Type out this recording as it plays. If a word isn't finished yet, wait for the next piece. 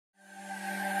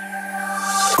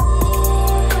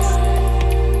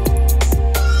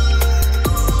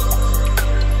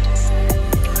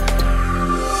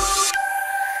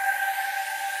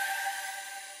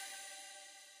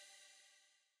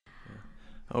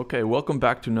Okay, welcome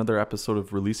back to another episode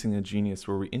of Releasing a Genius,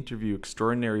 where we interview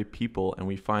extraordinary people and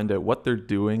we find out what they're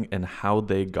doing and how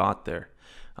they got there.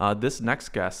 This next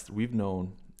guest we've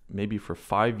known maybe for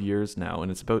 5 years now,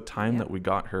 and it's about time that we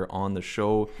got her on the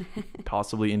show,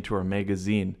 possibly into our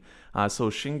magazine.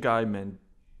 So Shingai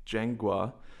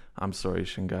Manjengwa, I'm sorry,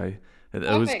 Shingai.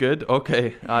 It was good?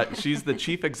 Okay. She's the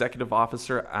Chief Executive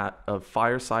Officer of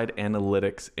Fireside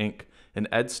Analytics, Inc., an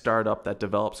ed startup that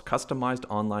develops customized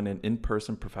online and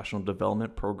in-person professional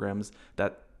development programs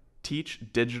that teach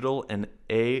digital and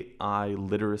AI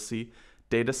literacy,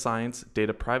 data science,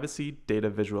 data privacy, data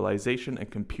visualization, and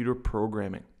computer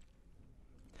programming.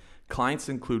 Clients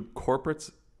include corporates,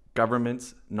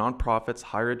 governments, nonprofits,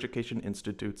 higher education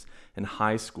institutes, and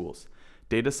high schools.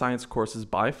 Data science courses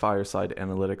by Fireside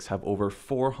Analytics have over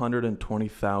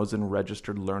 420,000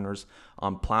 registered learners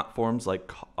on platforms like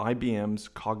IBM's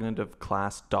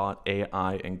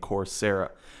CognitiveClass.ai and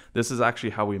Coursera. This is actually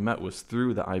how we met, was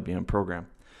through the IBM program.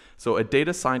 So a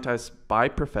data scientist by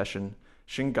profession,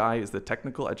 Shingai is the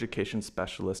technical education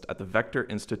specialist at the Vector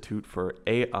Institute for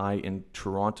AI in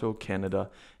Toronto, Canada,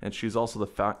 and she's also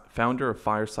the founder of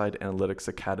Fireside Analytics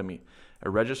Academy, a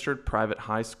registered private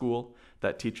high school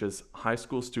that teaches high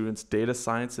school students data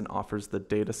science and offers the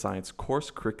data science course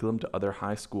curriculum to other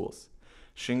high schools.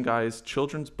 Shingai's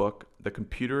children's book, The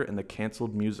Computer and the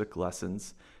Cancelled Music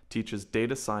Lessons, teaches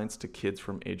data science to kids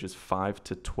from ages 5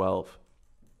 to 12.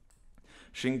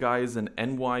 Shingai is an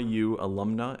NYU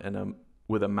alumna and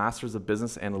with a Master's of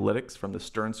Business Analytics from the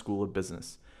Stern School of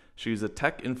Business. She is a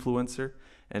tech influencer,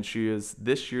 and she is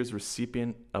this year's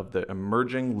recipient of the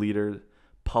Emerging Leader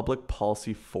Public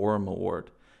Policy Forum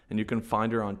Award. And you can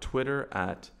find her on Twitter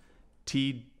at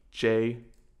TJIDO.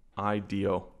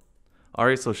 All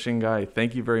right, so Shingai,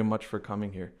 thank you very much for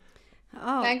coming here.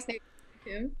 Oh, Thanks, Nick.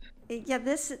 Thank you. yeah,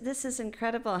 this is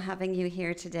incredible having you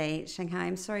here today, Shanghai.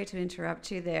 I'm sorry to interrupt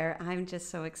you there. I'm just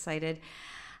so excited.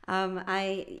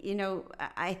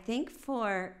 I think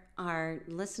for our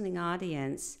listening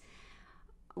audience,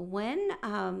 when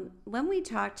we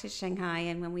talk to Shanghai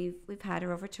and when we've had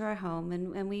her over to our home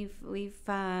and we've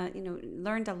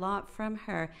learned a lot from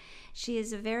her, she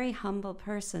is a very humble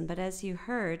person. But as you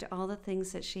heard, all the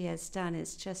things that she has done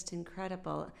is just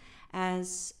incredible.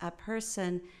 As a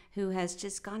person who has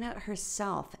just gone out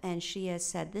herself and she has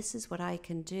said, this is what I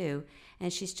can do,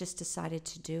 and she's just decided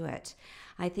to do it.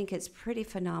 I think it's pretty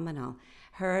phenomenal.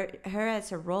 Her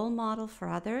as a role model for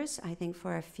others, I think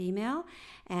for a female,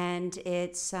 and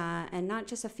it's and not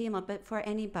just a female, but for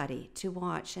anybody to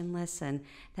watch and listen,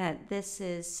 that this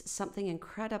is something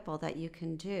incredible that you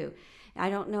can do. I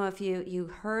don't know if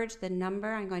you heard the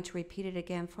number. I'm going to repeat it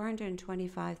again.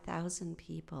 425,000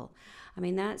 people. I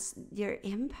mean, that's your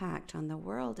impact on the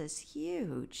world is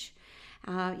huge.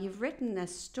 You've written a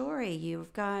story.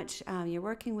 You've got you're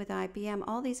working with IBM,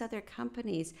 all these other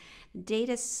companies.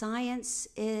 Data science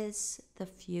is the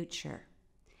future,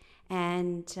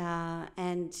 and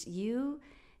you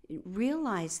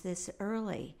realized this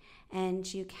early,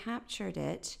 and you captured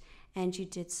it, and you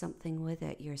did something with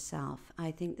it yourself.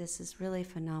 I think this is really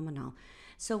phenomenal.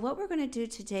 So what we're going to do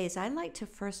today is I'd like to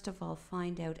first of all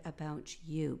find out about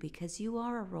you, because you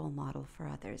are a role model for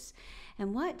others.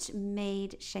 And what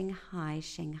made Shanghai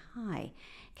Shanghai?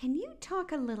 Can you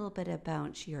talk a little bit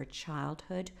about your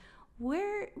childhood?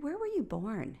 Where were you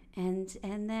born? And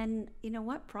then,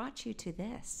 what brought you to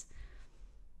this?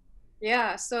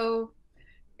 Yeah, so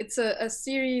it's a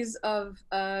series of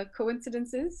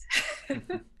coincidences,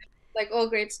 like all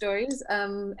great stories,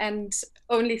 and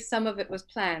only some of it was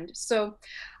planned. So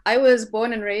I was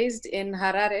born and raised in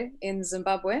Harare in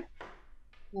Zimbabwe,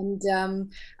 and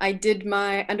I did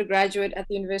my undergraduate at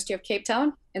the University of Cape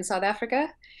Town in South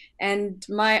Africa. And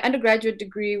my undergraduate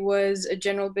degree was a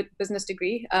general business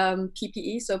degree,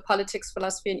 PPE, so politics,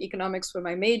 philosophy, and economics were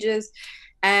my majors.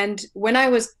 And when I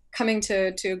was coming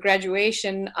to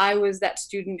graduation, I was that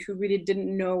student who really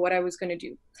didn't know what I was going to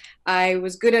do. I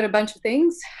was good at a bunch of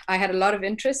things. I had a lot of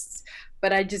interests,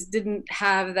 but I just didn't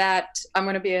have that, I'm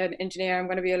going to be an engineer, I'm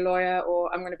going to be a lawyer,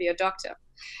 or I'm going to be a doctor.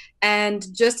 And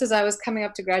just as I was coming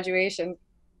up to graduation,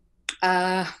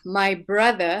 my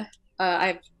brother, I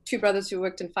have two brothers who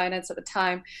worked in finance at the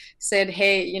time, said,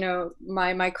 hey,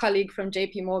 my colleague from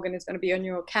JP Morgan is going to be on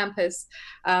your campus.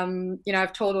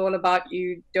 I've told all about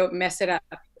you, don't mess it up,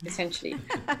 essentially.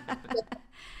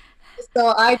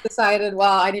 So I decided,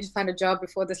 well, I need to find a job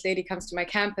before this lady comes to my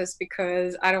campus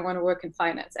because I don't want to work in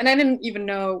finance. And I didn't even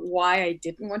know why I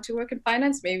didn't want to work in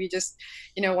finance. Maybe just,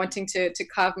 wanting to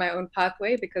carve my own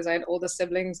pathway because I had older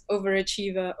siblings,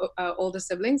 overachiever older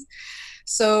siblings.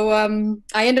 So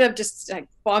I ended up just like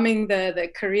bombing the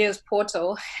careers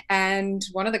portal. And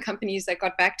one of the companies that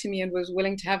got back to me and was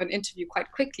willing to have an interview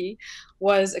quite quickly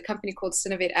was a company called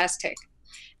Synovate Aztec.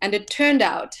 And it turned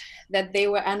out that they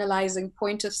were analyzing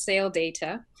point of sale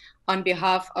data on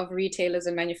behalf of retailers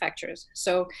and manufacturers.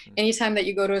 So anytime that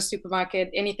you go to a supermarket,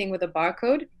 anything with a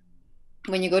barcode,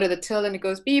 when you go to the till and it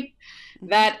goes beep,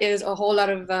 that is a whole lot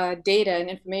of data and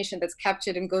information that's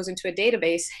captured and goes into a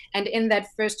database. And in that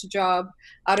first job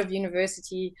out of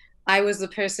university, I was the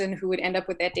person who would end up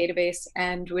with that database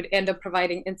and would end up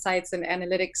providing insights and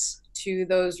analytics to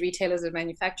those retailers and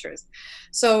manufacturers.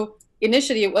 So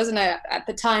initially, it wasn't at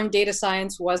the time, data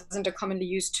science wasn't a commonly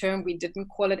used term. We didn't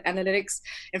call it analytics.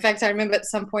 In fact, I remember at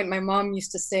some point my mom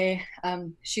used to say,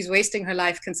 she's wasting her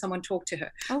life. Can someone talk to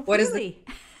her? Oh, what really?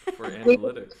 For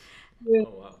analytics. Oh,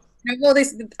 wow.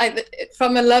 Well,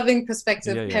 from a loving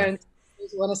perspective, Yeah. parents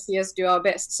want to see us do our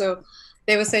best. So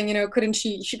they were saying, couldn't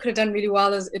she could have done really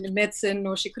well in medicine,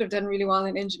 or she could have done really well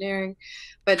in engineering.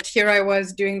 But here I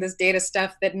was doing this data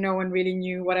stuff that no one really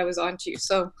knew what I was onto.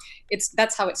 So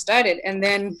that's how it started. And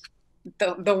then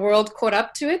the world caught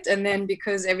up to it. And then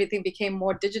because everything became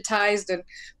more digitized and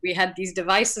we had these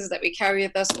devices that we carry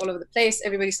with us all over the place,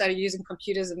 everybody started using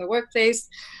computers in the workplace.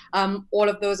 All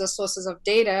of those are sources of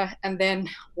data. And then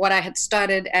what I had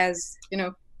started as,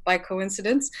 by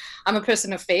coincidence, I'm a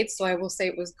person of faith, so I will say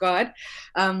it was God.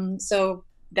 So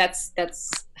that's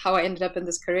how I ended up in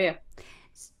this career.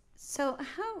 So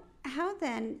how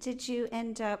then did you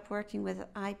end up working with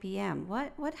IBM?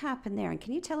 What happened there? And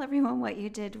can you tell everyone what you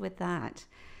did with that?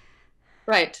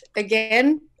 Right.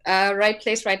 Again, right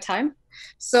place, right time.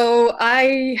 So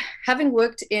having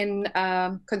worked in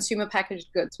consumer packaged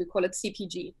goods, we call it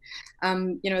CPG,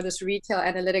 this retail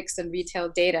analytics and retail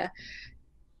data,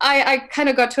 I kind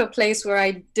of got to a place where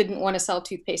I didn't want to sell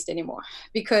toothpaste anymore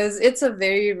because it's a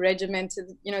very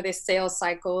regimented, there's sales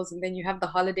cycles, and then you have the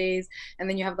holidays, and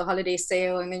then you have the holiday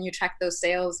sale, and then you track those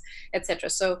sales, etc.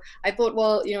 So I thought,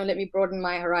 well, let me broaden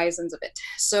my horizons a bit.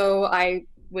 So I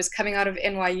was coming out of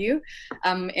NYU,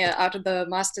 out of the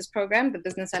master's program, the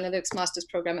business analytics master's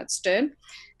program at Stern.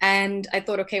 And I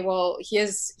thought, okay, well,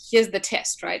 here's the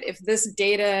test, right? If this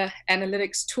data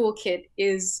analytics toolkit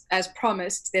is as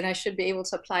promised, then I should be able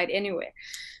to apply it anywhere.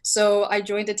 So I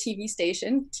joined a TV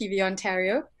station, TV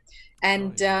Ontario,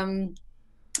 and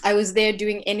I was there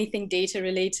doing anything data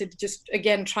related, just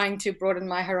again, trying to broaden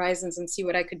my horizons and see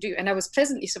what I could do. And I was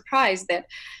pleasantly surprised that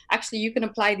actually you can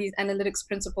apply these analytics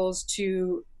principles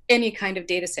to any kind of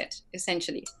data set,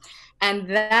 essentially. And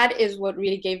that is what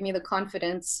really gave me the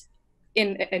confidence,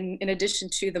 in addition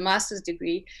to the master's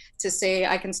degree, to say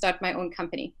I can start my own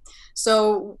company.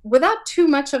 So without too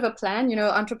much of a plan,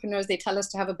 entrepreneurs, they tell us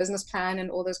to have a business plan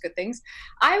and all those good things.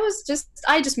 I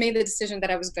just made the decision that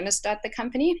I was going to start the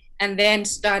company, and then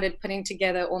started putting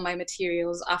together all my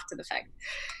materials after the fact.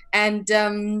 And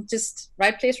just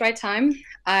right place, right time.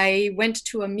 I went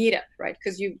to a meetup, right?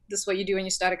 Because this is what you do when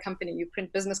you start a company. You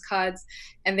print business cards,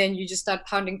 and then you just start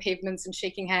pounding pavements and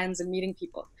shaking hands and meeting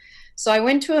people. So I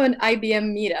went to an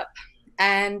IBM meetup,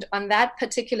 and on that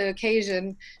particular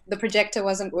occasion, the projector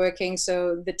wasn't working.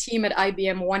 So the team at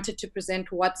IBM wanted to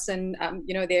present Watson,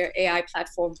 their AI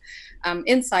platform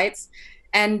insights.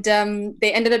 And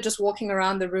they ended up just walking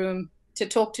around the room to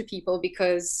talk to people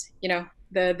because,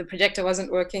 the projector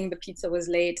wasn't working, the pizza was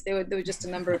late. There were just a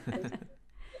number of things in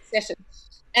the session.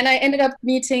 And I ended up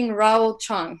meeting Raul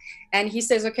Chong, and he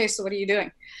says, okay, so what are you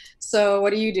doing? So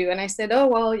what do you do? And I said, oh,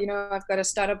 well, I've got a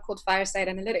startup called Fireside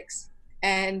Analytics.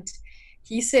 And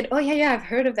he said, oh, yeah, I've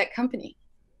heard of that company.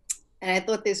 And I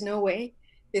thought, there's no way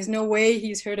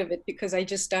he's heard of it because I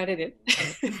just started it.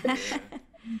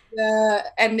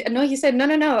 And no, he said,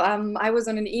 no, I was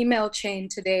on an email chain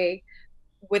today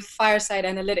with Fireside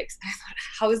Analytics. I thought,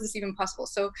 how is this even possible?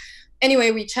 So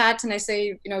anyway, we chat, and I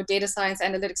say, data science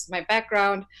analytics is my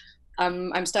background.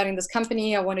 I'm starting this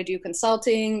company. I want to do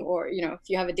consulting, or if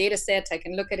you have a data set, I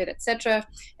can look at it, etc.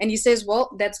 And he says,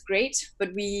 well, that's great,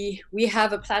 but we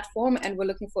have a platform, and we're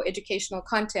looking for educational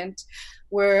content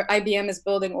where IBM is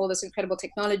building all this incredible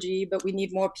technology, but we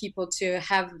need more people to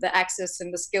have the access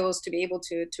and the skills to be able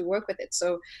to work with it.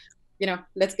 So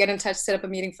let's get in touch, set up a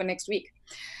meeting for next week.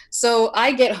 So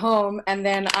I get home, and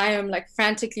then I am like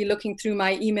frantically looking through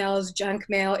my emails, junk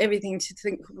mail, everything, to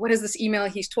think, what is this email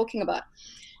he's talking about?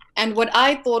 And what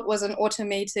I thought was an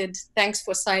automated thanks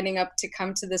for signing up to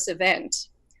come to this event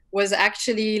was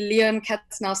actually Leon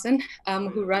Katznelson,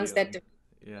 who runs that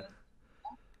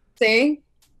saying,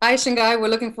 "Hi Shingai, we're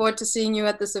looking forward to seeing you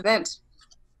at this event."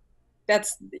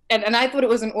 And I thought it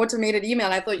was an automated email.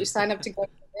 I thought you signed up to go to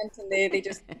the event and they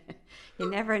just you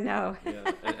never know.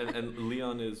 Yeah, and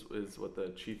Leon is what, the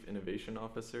Chief Innovation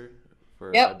Officer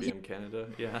for Yep. IBM Canada.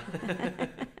 Yeah.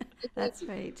 That's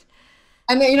right.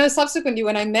 And subsequently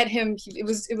when I met him, it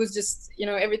was just,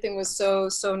 everything was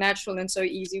so natural and so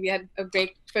easy. We had a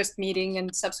great first meeting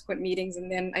and subsequent meetings, and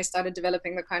then I started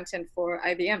developing the content for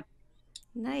IBM.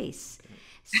 Nice.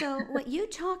 So what you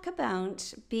talk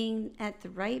about being at the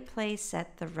right place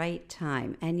at the right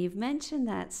time, and you've mentioned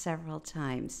that several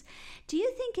times. Do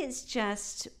you think it's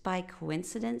just by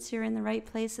coincidence you're in the right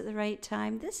place at the right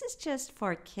time? This is just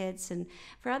for kids and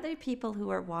for other people who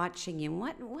are watching you.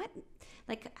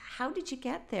 How did you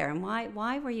get there, and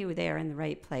why were you there in the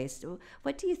right place?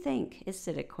 What do you think? Is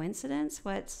it a coincidence?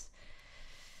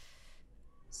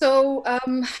 So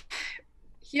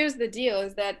here's the deal,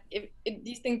 is that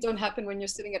these things don't happen when you're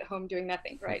sitting at home doing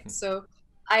nothing, right? So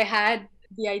I had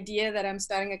the idea that I'm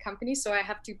starting a company, so I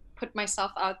have to put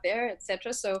myself out there,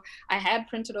 etc. So I had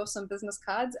printed off some business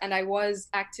cards, and I was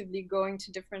actively going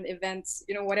to different events,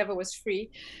 whatever was free,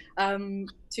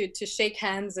 to shake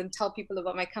hands and tell people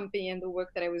about my company and the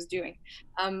work that I was doing.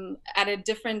 At a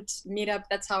different meetup,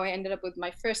 that's how I ended up with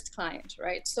my first client,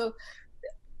 right? So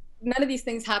none of these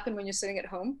things happen when you're sitting at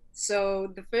home.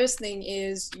 So the first thing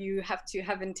is you have to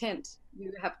have intent.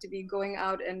 You have to be going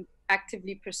out and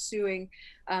actively pursuing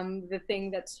the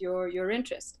thing that's your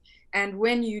interest. And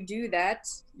when you do that,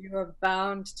 you are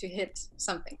bound to hit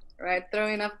something, right? Throw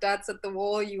enough dots at the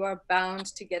wall, you are bound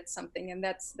to get something. And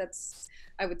that's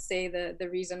I would say the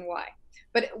reason why.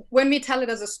 But when we tell it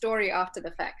as a story after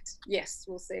the fact, yes,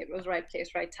 we'll say it was right place,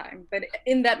 right time. But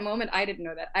in that moment, I didn't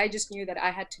know that. I just knew that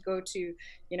I had to go to,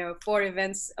 4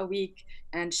 events a week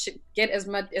and get as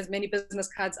many business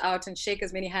cards out and shake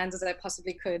as many hands as I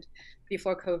possibly could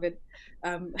before COVID.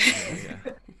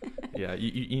 Yeah,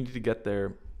 you need to get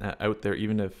there, out there,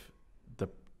 even if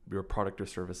your product or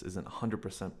service isn't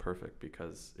 100% perfect,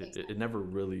 because it never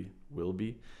really will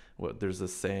be. There's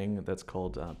this saying that's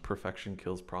called perfection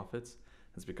kills profits.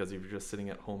 It's because if you're just sitting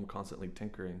at home constantly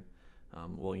tinkering,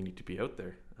 you need to be out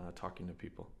there talking to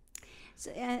people.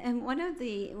 So, and one of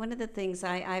the things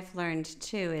I've learned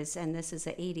too is, and this is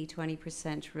a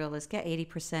 80-20% rule, is get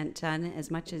 80% done as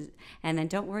much as, and then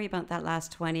don't worry about that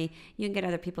last 20. You can get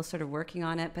other people sort of working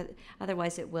on it, but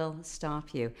otherwise it will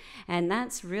stop you. And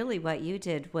that's really what you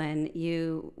did when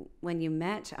you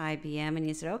met IBM and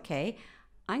you said, okay,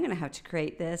 I'm going to have to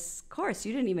create this course.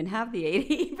 You didn't even have the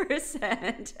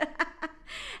 80%.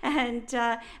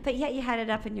 But yet you had it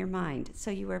up in your mind.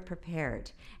 So you were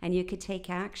prepared and you could take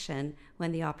action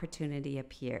when the opportunity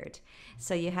appeared.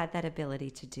 So you had that ability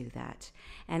to do that.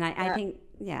 And I think,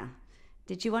 yeah.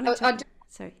 Did you want to talk?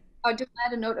 Sorry. I'll just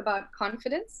add a note about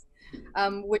confidence,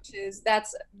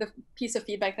 that's the piece of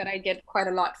feedback that I get quite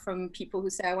a lot from people who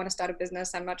say, I want to start a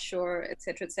business, I'm not sure, et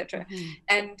cetera, et cetera. Mm-hmm.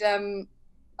 And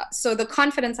so the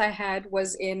confidence I had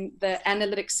was in the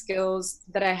analytic skills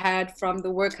that I had from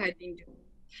the work I'd been doing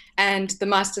and the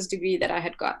master's degree that I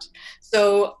had got.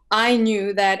 So I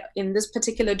knew that in this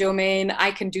particular domain, I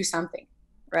can do something,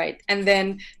 right? And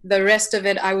then the rest of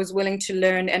it, I was willing to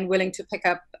learn and willing to pick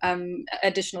up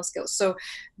additional skills. So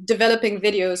developing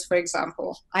videos, for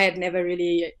example, I had never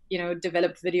really,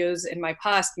 developed videos in my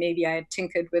past. Maybe I had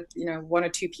tinkered with, 1 or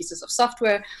 2 pieces of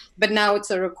software, but now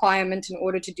it's a requirement in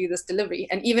order to do this delivery.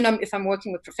 And even if I'm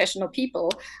working with professional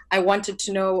people, I wanted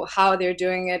to know how they're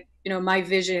doing it. My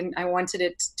vision, I wanted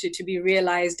it to be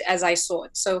realized as I saw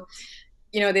it. So,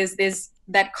 there's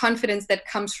that confidence that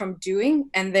comes from doing,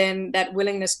 and then that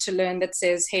willingness to learn that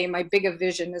says, hey, my bigger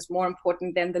vision is more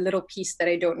important than the little piece that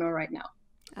I don't know right now.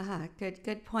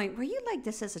 Good point. Were you like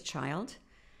this as a child?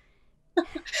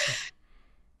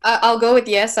 I'll go with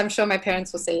yes. I'm sure my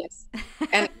parents will say yes.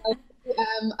 And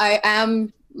I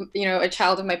am, a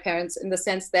child of my parents in the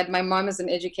sense that my mom is an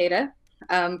educator,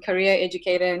 career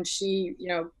educator, and she,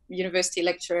 university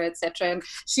lecturer, etc. And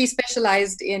she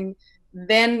specialized in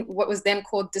what was then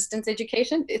called distance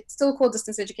education. It's still called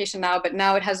distance education now, but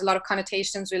now it has a lot of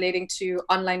connotations relating to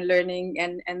online learning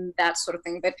and that sort of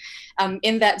thing. But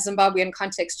in that Zimbabwean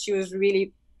context, she was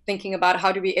really thinking about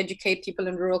how do we educate people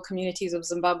in rural communities of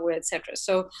Zimbabwe, etc.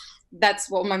 So that's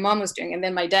what my mom was doing. And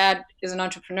then my dad is an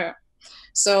entrepreneur.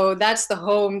 So that's the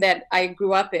home that I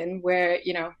grew up in, where,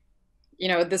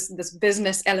 this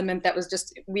business element that was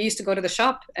just, we used to go to the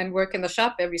shop and work in the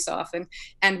shop every so often.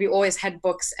 And we always had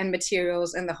books and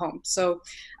materials in the home. So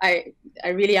I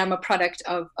really am a product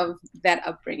of that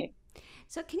upbringing.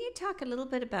 So can you talk a little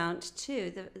bit about,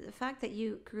 too, the fact that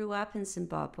you grew up in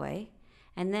Zimbabwe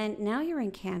and then now you're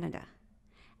in Canada?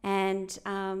 And,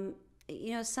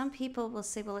 some people will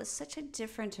say, well, it's such a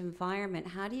different environment.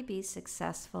 How do you be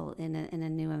successful in a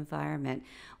new environment?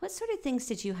 What sort of things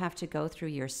did you have to go through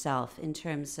yourself in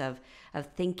terms of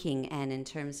thinking and in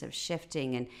terms of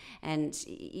shifting? And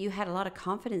you had a lot of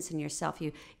confidence in yourself.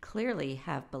 You clearly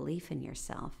have belief in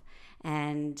yourself.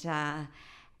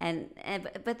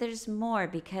 But there's more,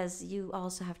 because you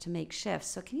also have to make shifts.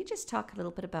 So can you just talk a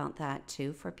little bit about that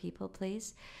too for people,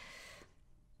 please?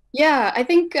 Yeah, I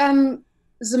think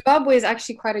Zimbabwe is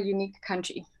actually quite a unique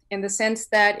country in the sense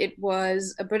that it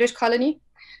was a British colony.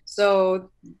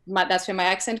 So that's where my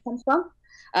accent comes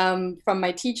from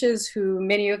my teachers, who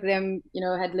many of them,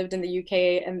 had lived in the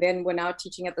UK and then were now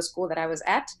teaching at the school that I was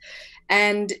at.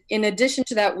 And in addition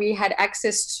to that, we had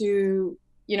access to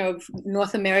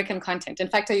North American content. In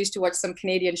fact, I used to watch some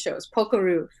Canadian shows.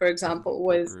 Pokeroo, for example,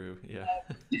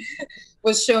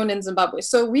 was shown in Zimbabwe.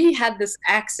 So we had this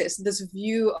access, this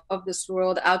view of this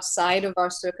world outside of our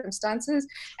circumstances,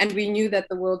 and we knew that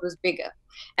the world was bigger.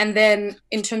 And then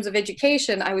in terms of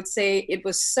education, I would say it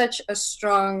was such a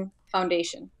strong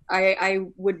foundation. I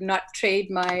would not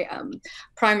trade my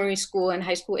primary school and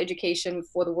high school education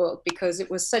for the world, because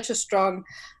it was such a strong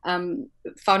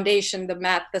foundation. The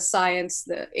math, the science,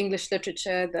 the English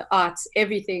literature, the arts,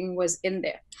 everything was in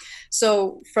there.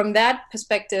 So from that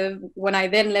perspective, when I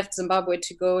then left Zimbabwe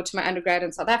to go to my undergrad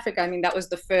in South Africa, I mean, that was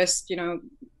the first,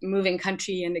 moving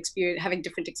country and having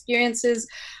different experiences.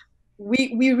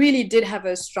 We really did have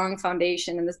a strong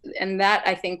foundation, and that,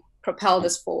 I think, propelled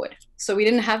us forward. So we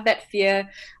didn't have that fear.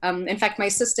 In fact, my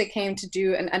sister came to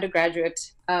do an undergraduate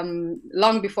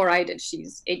long before I did.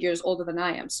 She's 8 years older than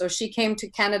I am. So she came to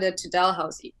Canada, to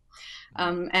Dalhousie,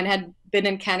 and had been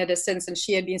in Canada since, and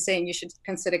she had been saying you should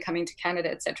consider coming to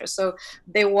Canada, etc. So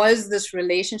there was this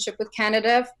relationship with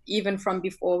Canada even from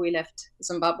before we left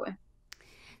Zimbabwe.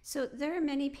 So there are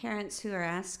many parents who are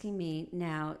asking me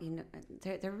now,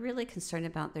 they're really concerned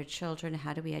about their children.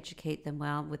 How do we educate them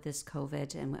well with this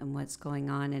COVID and what's going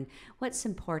on and what's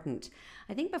important?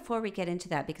 I think before we get into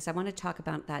that, because I want to talk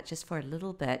about that just for a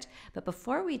little bit, but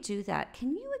before we do that,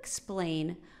 can you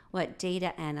explain what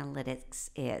data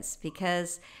analytics is?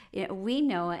 Because we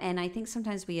know, and I think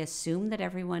sometimes we assume that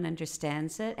everyone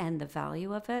understands it and the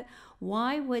value of it.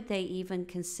 Why would they even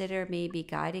consider maybe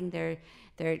guiding their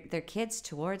kids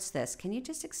towards this? Can you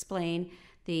just explain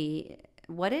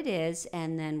what it is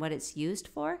and then what it's used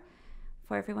for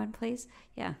everyone, please?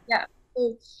 Yeah.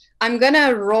 So I'm going to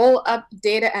roll up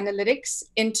data analytics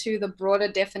into the broader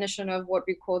definition of what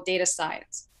we call data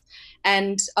science.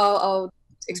 And I'll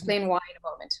explain why in a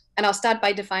moment. And I'll start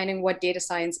by defining what data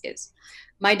science is.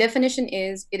 My definition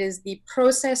is, it is the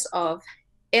process of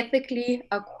ethically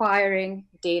acquiring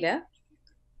data,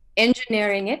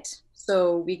 engineering it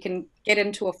so we can get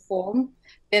into a form.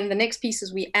 Then the next piece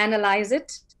is we analyze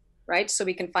it, right? So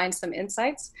we can find some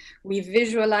insights. We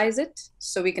visualize it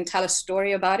so we can tell a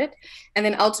story about it. And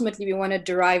then ultimately we want to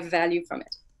derive value from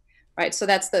it, right? So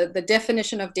that's the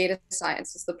definition of data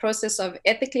science. It's the process of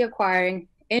ethically acquiring,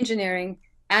 engineering,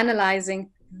 analyzing,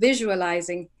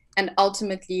 visualizing, and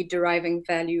ultimately deriving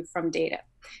value from data.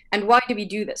 And why do we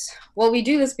do this? Well, we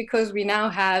do this because we now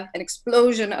have an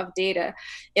explosion of data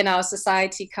in our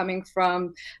society coming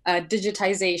from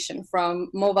digitization, from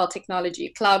mobile technology,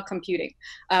 cloud computing,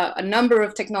 a number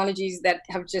of technologies that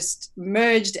have just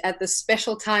merged at this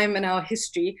special time in our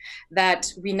history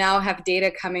that we now have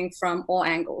data coming from all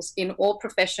angles, in all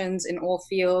professions, in all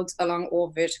fields, along all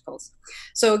verticals.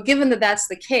 So given that that's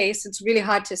the case, it's really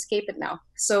hard to escape it now.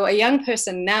 So a young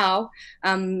person now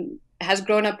has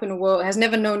grown up in a world, has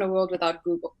never known a world without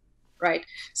Google, right?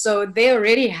 So they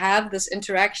already have this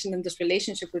interaction and this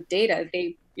relationship with data.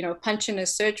 They, punch in a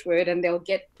search word and they'll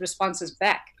get responses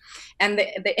back. And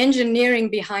the engineering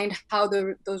behind how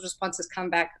those responses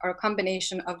come back are a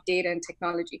combination of data and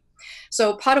technology.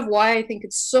 So part of why I think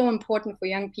it's so important for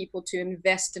young people to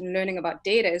invest in learning about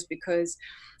data is because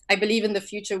I believe in the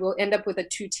future we'll end up with a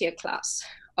two-tier class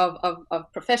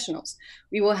of professionals.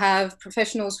 We will have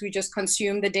professionals who just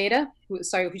consume the data, who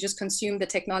just consume the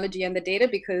technology and the data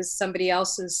because somebody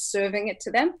else is serving it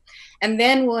to them. And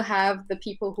then we'll have the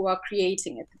people who are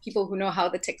creating it, the people who know how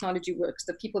the technology works,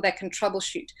 the people that can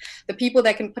troubleshoot, the people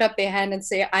that can put up their hand and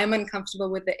say, I'm uncomfortable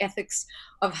with the ethics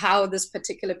of how this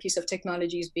particular piece of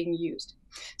technology is being used.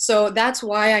 So that's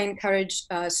why I encourage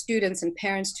students and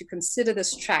parents to consider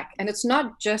this track. And it's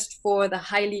not just for the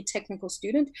highly technical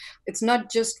student. It's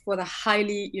not just just for the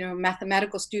highly,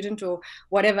 mathematical student, or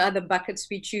whatever other buckets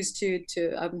we choose to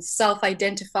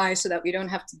self-identify so that we don't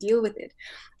have to deal with it.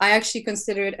 I actually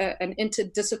consider it an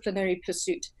interdisciplinary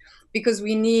pursuit, because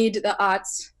we need the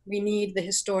arts, we need the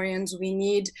historians, we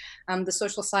need the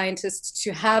social scientists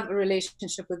to have a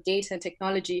relationship with data and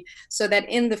technology, so that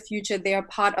in the future they are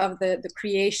part of the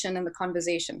creation and the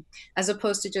conversation, as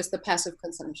opposed to just the passive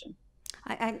consumption.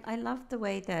 I love the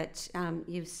way that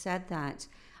you've said that.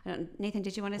 Nathan,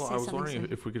 did you want to say something? Well, I was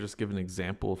wondering if we could just give an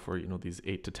example for, these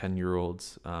 8 to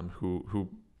 10-year-olds who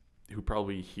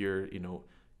probably hear,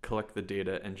 collect the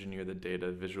data, engineer the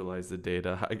data, visualize the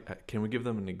data. Can we give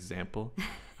them an example?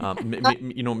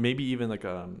 Maybe even like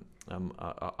a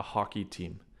hockey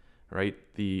team, right?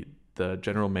 The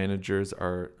general managers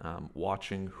are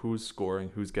watching who's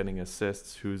scoring, who's getting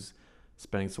assists, who's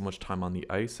spending so much time on the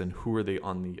ice, and who are they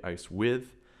on the ice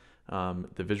with.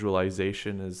 The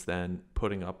visualization is then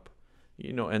putting up,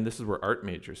 and this is where art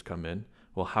majors come in.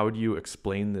 Well, how do you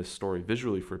explain this story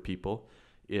visually for people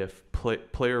if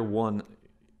player 1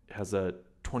 has a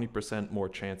 20% more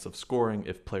chance of scoring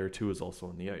if player 2 is also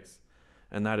on the ice?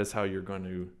 And that is how you're going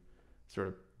to sort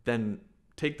of then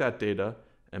take that data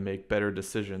and make better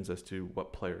decisions as to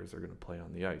what players are going to play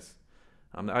on the ice.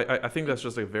 I think that's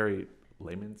just a very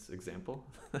layman's example.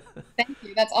 Thank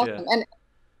you. That's awesome. Yeah. And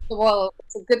well,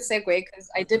 it's a good segue, because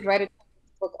I did write a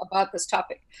book about this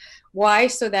topic. Why?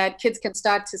 So that kids can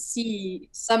start to see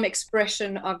some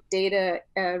expression of data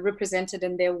represented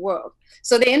in their world.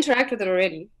 So they interact with it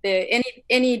already.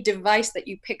 Any device that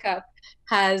you pick up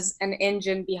has an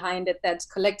engine behind it that's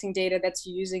collecting data, that's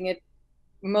using it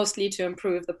mostly to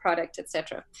improve the product,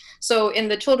 etc. So in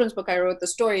the children's book I wrote, the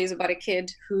story is about a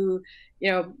kid who,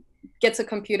 gets a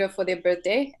computer for their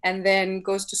birthday and then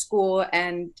goes to school,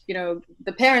 and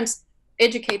the parents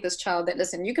educate this child that,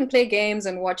 listen, you can play games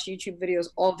and watch YouTube videos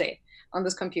all day on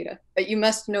this computer, but you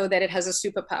must know that it has a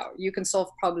superpower. You can solve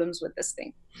problems with this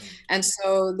thing. And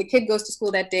so the kid goes to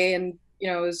school that day and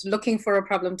is looking for a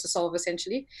problem to solve,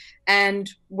 essentially. And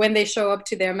when they show up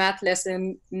to their math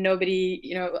lesson,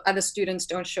 nobody, other students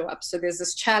don't show up. So there's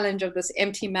this challenge of this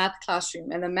empty math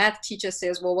classroom, and the math teacher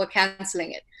says, well, we're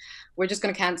canceling it. We're just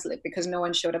going to cancel it because no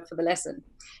one showed up for the lesson.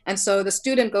 And so the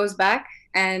student goes back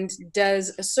and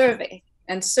does a survey.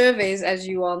 And surveys, as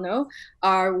you all know,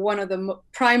 are one of the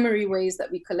primary ways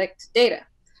that we collect data.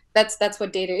 That's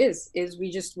what data is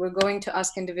we're going to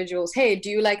ask individuals, hey, do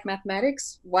you like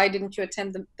mathematics? Why didn't you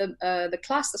attend the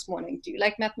class this morning? Do you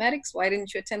like mathematics? Why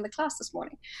didn't you attend the class this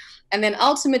morning? And then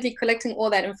ultimately collecting all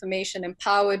that information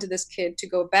empowered this kid to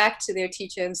go back to their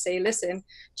teacher and say, listen,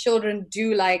 children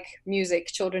do like music,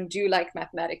 children do like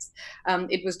mathematics.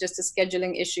 It was just a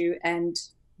scheduling issue, and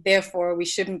therefore we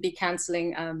shouldn't be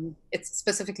canceling it's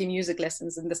specifically music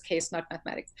lessons in this case, not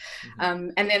mathematics.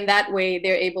 And then that way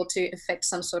they're able to effect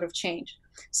some sort of change.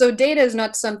 So data is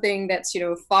not something that's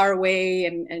far away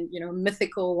and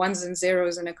mythical ones and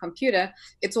zeros in a computer.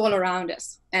 It's all around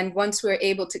us, and once we're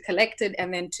able to collect it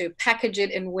and then to package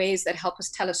it in ways that help us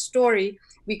tell a story,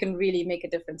 we can really make a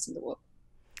difference in the world.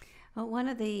 Well, one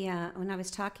of the when I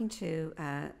was talking to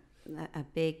a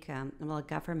big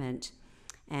government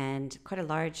and quite a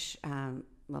large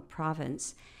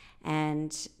province,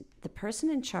 and the person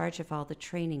in charge of all the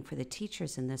training for the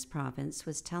teachers in this province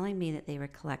was telling me that they were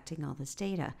collecting all this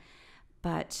data,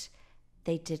 but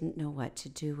they didn't know what to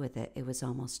do with it. It was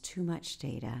almost too much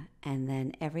data, and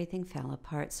then everything fell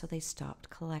apart, so they stopped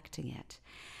collecting it.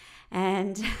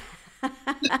 And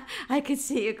I could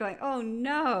see you going, oh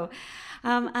no.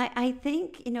 I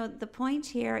think, the point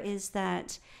here is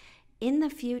that in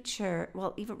the future,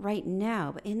 well, even right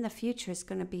now, but in the future, it's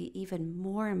going to be even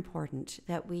more important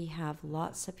that we have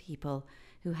lots of people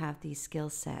who have these skill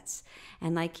sets.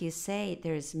 And like you say,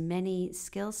 there's many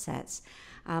skill sets.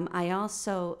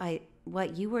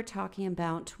 What you were talking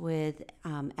about with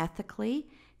ethically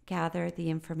gather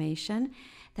the information,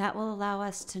 that will allow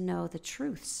us to know the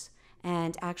truths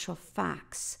and actual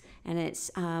facts, and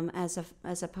it's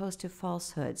as opposed to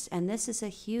falsehoods. And this is a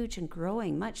huge and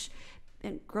growing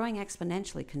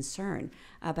exponentially concern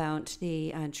about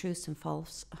the truths and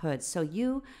falsehoods. So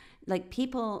you, like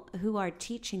people who are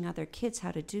teaching other kids how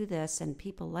to do this, and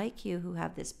people like you who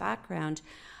have this background,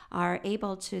 are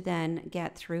able to then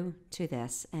get through to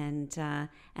this and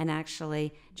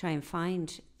actually try and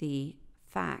find the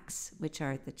facts, which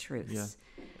are the truths. Yeah.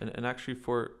 And actually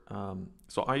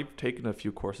so I've taken a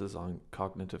few courses on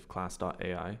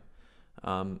CognitiveClass.ai.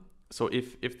 So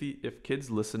if kids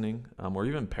listening, or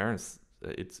even parents,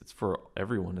 it's for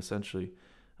everyone essentially.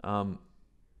 Can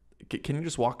you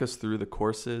just walk us through the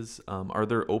courses? Are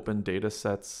there open data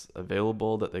sets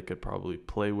available that they could probably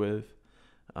play with?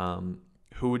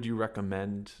 who would you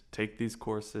recommend take these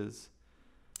courses?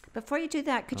 Before you do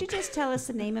that, could you just tell us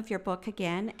the name of your book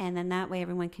again? And then that way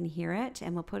everyone can hear it,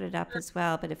 and we'll put it up as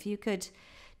well. But if you could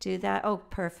do that. Oh,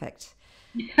 perfect.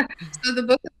 Yeah. So the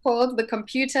book is called The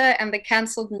Computer and the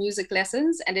Cancelled Music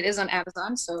Lessons, and it is on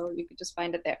Amazon, so you could just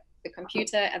find it there. The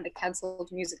Computer and the Cancelled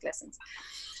Music Lessons.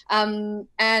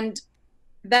 And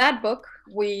that book,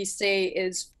 we say,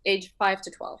 is age 5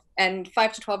 to 12. And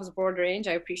 5 to 12 is a broad range.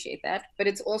 I appreciate that. But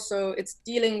it's also, it's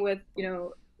dealing with,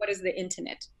 what is the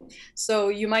internet? So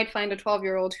you might find a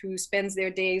 12-year-old who spends their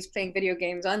days playing video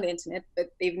games on the internet, but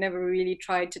they've never really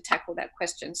tried to tackle that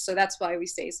question. So that's why we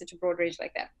say such a broad range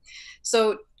like that.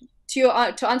 So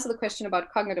to answer the question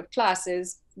about cognitive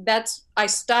classes, I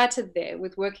started there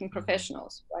with working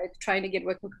professionals, right? Trying to get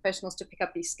working professionals to pick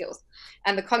up these skills.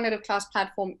 And the Cognitive Class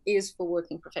platform is for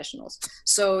working professionals.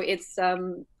 So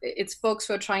it's folks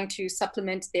who are trying to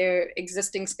supplement their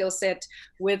existing skill set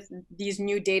with these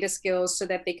new data skills so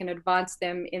that they can advance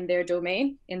them in their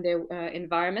domain, in their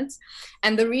environments.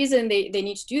 And the reason they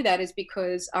need to do that is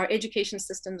because our education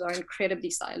systems are incredibly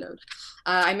siloed.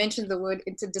 I mentioned the word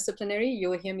interdisciplinary.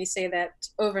 You'll hear me say that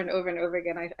over and over and over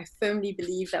again. I firmly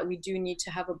believe that we do need to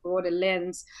have a broader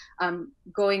lens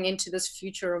going into this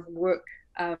future of work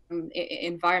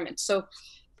environment. So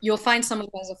you'll find someone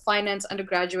who has a finance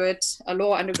undergraduate, a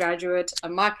law undergraduate, a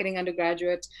marketing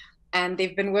undergraduate, and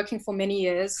they've been working for many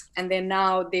years, and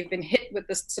they've been hit with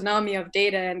this tsunami of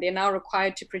data, and they're now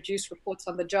required to produce reports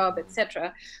on the job,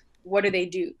 etc. What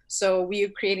do? So we are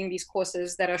creating these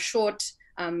courses that are short.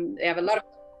 They have a lot of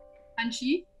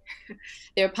punchy.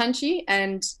 They're punchy,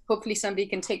 and hopefully somebody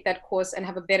can take that course and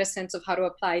have a better sense of how to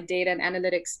apply data and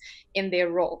analytics in their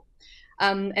role.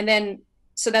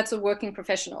 So that's a working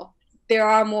professional. There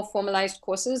are more formalized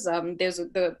courses. There's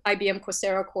the IBM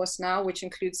Coursera course now, which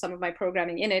includes some of my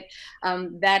programming in it.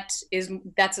 That's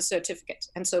a certificate.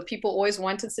 And so people always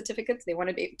wanted certificates. They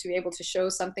wanted to be able to show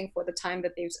something for the time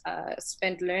that they've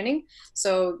spent learning.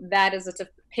 So that is a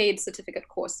paid certificate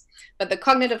course. But the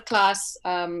cognitive class,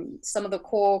 some of the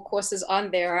core courses on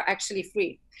there are actually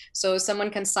free. So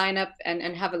someone can sign up and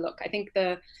have a look. I think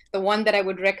the one that I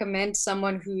would recommend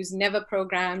someone who's never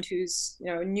programmed, who's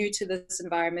new to this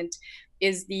environment,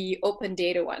 is the open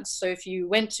data one. So if you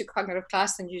went to Cognitive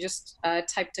Class and you just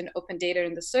typed in open data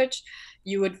in the search,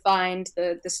 you would find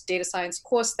this data science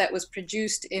course that was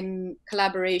produced in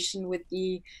collaboration with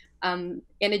the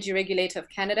Energy Regulator of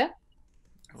Canada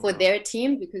for their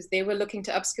team, because they were looking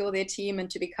to upskill their team and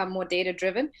to become more data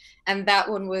driven. And that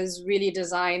one was really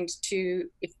designed to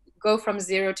go from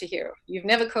zero to hero. You've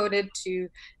never coded to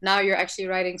now you're actually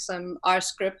writing some R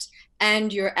script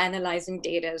and you're analyzing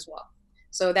data as well.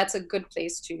 So that's a good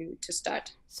place to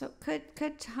start. So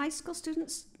could high school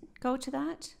students go to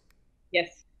that?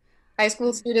 Yes, high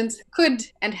school students could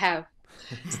and have.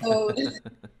 So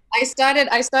I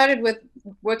started with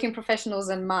working professionals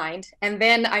in mind, and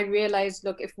then I realized,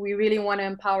 look, if we really want to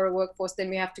empower a workforce, then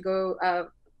we have to go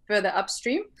further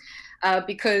upstream,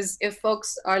 because if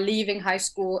folks are leaving high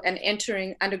school and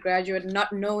entering undergraduate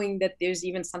not knowing that there's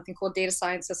even something called data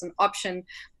science as an option,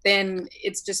 then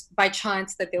it's just by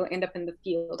chance that they'll end up in the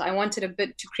field. I wanted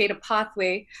to create a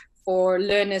pathway for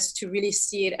learners to really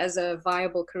see it as a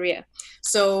viable career.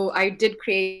 So I did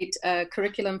create a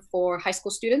curriculum for high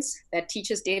school students that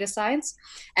teaches data science.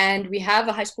 And we have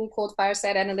a high school called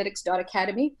Fireside Analytics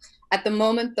Academy. At the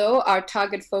moment, though, our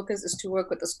target focus is to work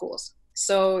with the schools.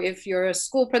 So if you're a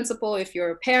school principal, if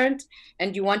you're a parent,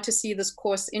 and you want to see this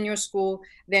course in your school,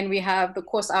 then we have the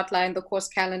course outline, the course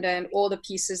calendar, and all the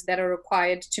pieces that are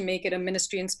required to make it a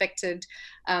ministry inspected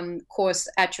course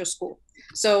at your school.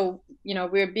 So,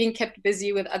 we're being kept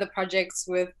busy with other projects,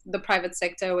 with the private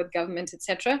sector, with government,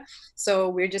 etc. So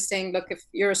we're just saying, look, if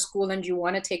you're a school and you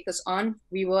want to take this on,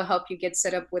 we will help you get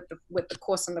set up with the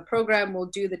course and the program. We'll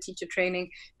do the teacher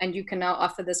training, and you can now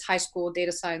offer this high school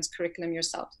data science curriculum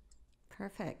yourself.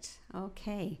 Perfect.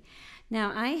 Okay.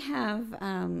 Now I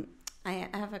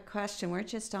have a question. We're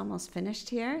just almost finished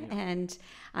here, and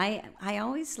I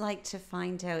always like to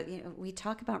find out. We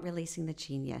talk about releasing the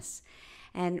genius,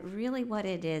 and really what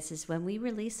it is when we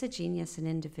release the genius in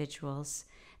individuals,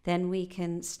 then we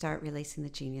can start releasing the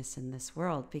genius in this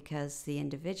world, because the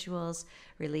individuals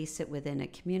release it within a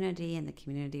community, and the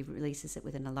community releases it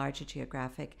within a larger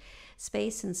geographic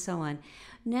space, and so on.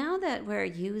 Now that we're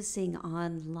using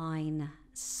online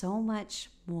so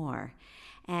much more,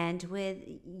 and with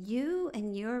you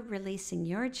and you're releasing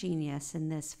your genius in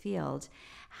this field,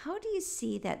 how do you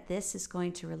see that this is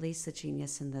going to release the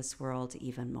genius in this world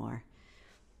even more?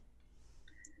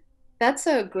 That's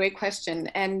a great question.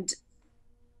 And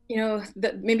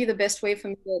maybe the best way for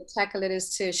me to tackle it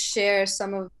is to share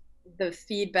some of the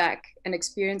feedback and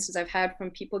experiences I've had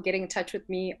from people getting in touch with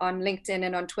me on LinkedIn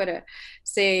and on Twitter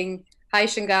saying, hi,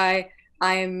 Shingai,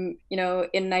 I'm,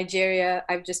 in Nigeria.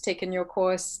 I've just taken your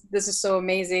course. This is so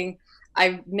amazing.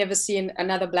 I've never seen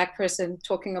another Black person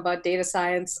talking about data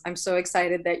science. I'm so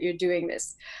excited that you're doing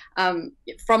this.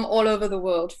 From all over the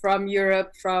world, from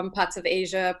Europe, from parts of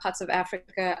Asia, parts of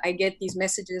Africa, I get these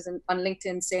messages on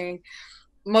LinkedIn saying,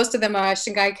 most of them are,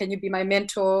 Shingai, can you be my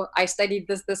mentor? I studied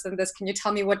this, this, and this. Can you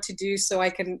tell me what to do so I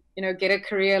can, get a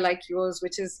career like yours,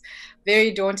 which is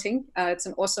very daunting. It's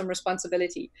an awesome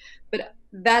responsibility. But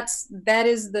that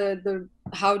is the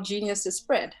how genius is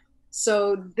spread.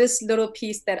 So this little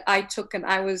piece that I took and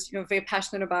I was, very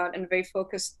passionate about and very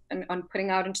focused on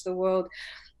putting out into the world,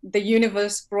 the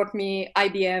universe brought me,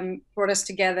 IBM brought us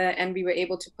together, and we were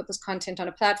able to put this content on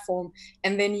a platform.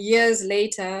 And then years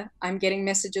later, I'm getting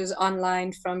messages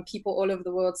online from people all over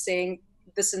the world saying,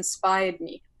 this inspired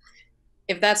me.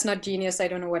 If that's not genius, I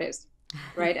don't know what is,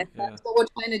 right? And that's what we're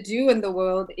trying to do in the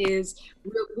world is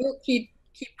we'll keep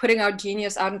putting our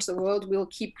genius out into the world. We'll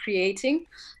keep creating.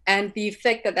 And the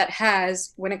effect that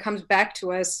has when it comes back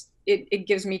to us, it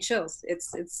gives me chills.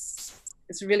 It's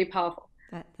really powerful.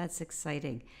 That's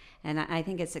exciting. And I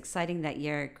think it's exciting that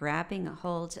you're grabbing a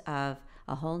hold of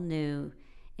a whole new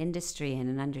industry and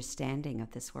an understanding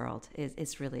of this world.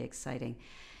 It's really exciting.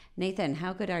 Nathan,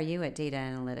 how good are you at data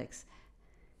analytics?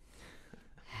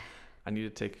 I need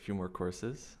to take a few more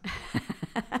courses.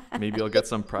 Maybe I'll get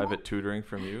some private tutoring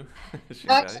from you.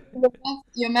 Actually,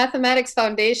 your mathematics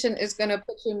foundation is going to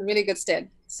put you in really good stead.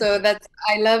 So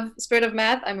I love Spirit of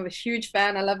Math. I'm a huge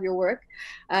fan. I love your work.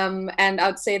 And I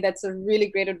would say that's a really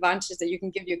great advantage that you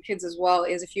can give your kids as well,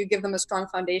 is if you give them a strong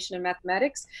foundation in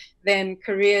mathematics, then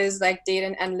careers like data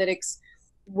and analytics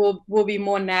will be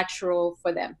more natural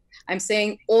for them. I'm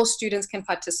saying all students can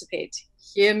participate.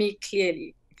 Hear me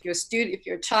clearly. If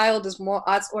your child is more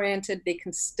arts oriented, they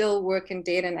can still work in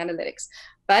data and analytics.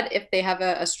 But if they have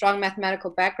a strong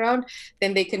mathematical background,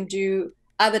 then they can do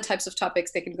other types of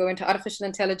topics. They can go into artificial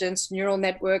intelligence, neural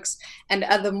networks, and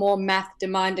other more math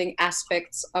demanding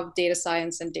aspects of data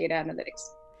science and data analytics.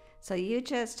 So you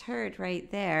just heard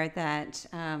right there that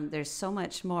there's so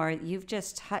much more. You've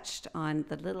just touched on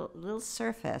the little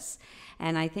surface.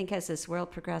 And I think as this world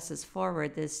progresses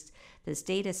forward, this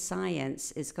data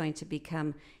science is going to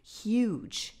become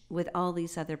huge with all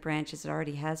these other branches. It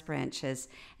already has branches.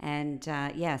 And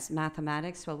yes,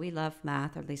 mathematics, well, we love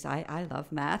math, or at least I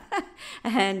love math.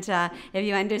 And if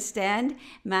you understand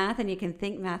math and you can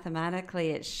think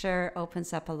mathematically, it sure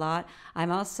opens up a lot.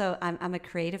 I'm a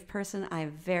creative person.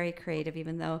 I'm very creative,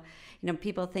 even though,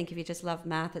 people think if you just love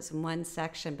math, it's in one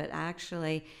section, but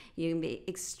actually you can be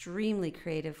extremely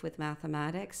creative with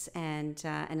mathematics, and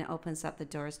it opens up the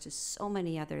doors to so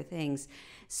many other things.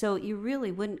 So you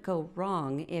really wouldn't go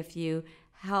wrong if you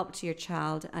helped your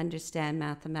child understand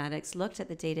mathematics, looked at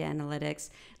the data analytics,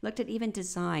 looked at even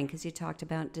design, because you talked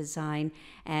about design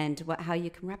and how you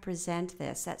can represent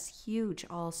this. That's huge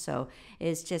also,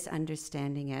 is just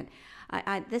understanding it.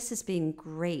 This has been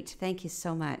great. Thank you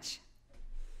so much.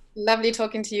 Lovely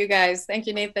talking to you guys. Thank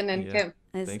you, Nathan and Kim.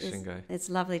 Thanks, Shingai. It's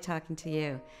lovely talking to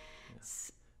you.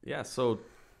 Yeah, so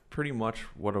pretty much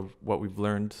what we've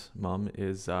learned, Mom,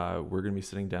 is we're going to be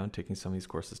sitting down, taking some of these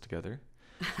courses together.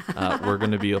 We're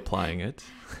going to be applying it.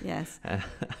 Yes.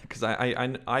 Because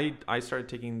I started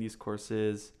taking these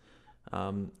courses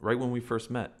right when we first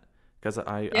met. Because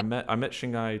I met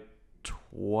Shingai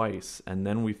twice, and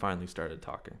then we finally started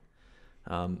talking.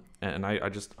 And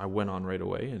I went on right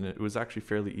away, and it was actually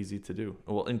fairly easy to do.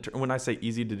 Well, when I say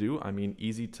easy to do, I mean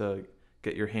easy to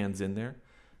get your hands in there.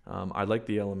 I like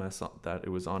the LMS that it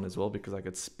was on as well, because I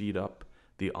could speed up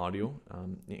the audio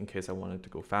in case I wanted to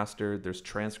go faster. There's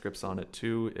transcripts on it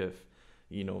too. If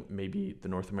maybe the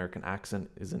North American accent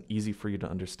isn't easy for you to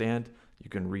understand, you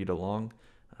can read along.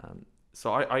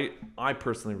 So I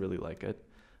personally really like it.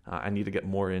 I need to get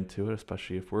more into it,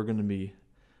 especially if we're going to be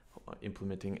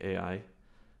implementing AI.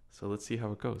 So let's see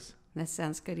how it goes. That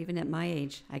sounds good. Even at my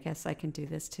age, I guess I can do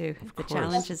this too. The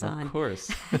challenge is on. Of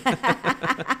course.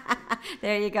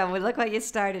 There you go. Well, look what you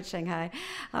started, Shingai.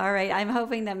 All right. I'm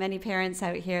hoping that many parents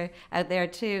out there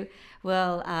too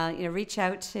will reach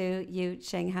out to you,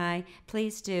 Shingai.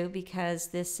 Please do, because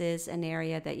this is an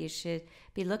area that you should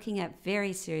be looking at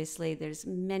very seriously. There's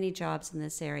many jobs in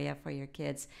this area for your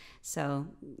kids. So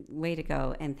way to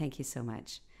go, and thank you so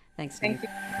much. Thanks. Thank you.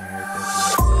 All right,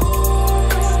 thank you.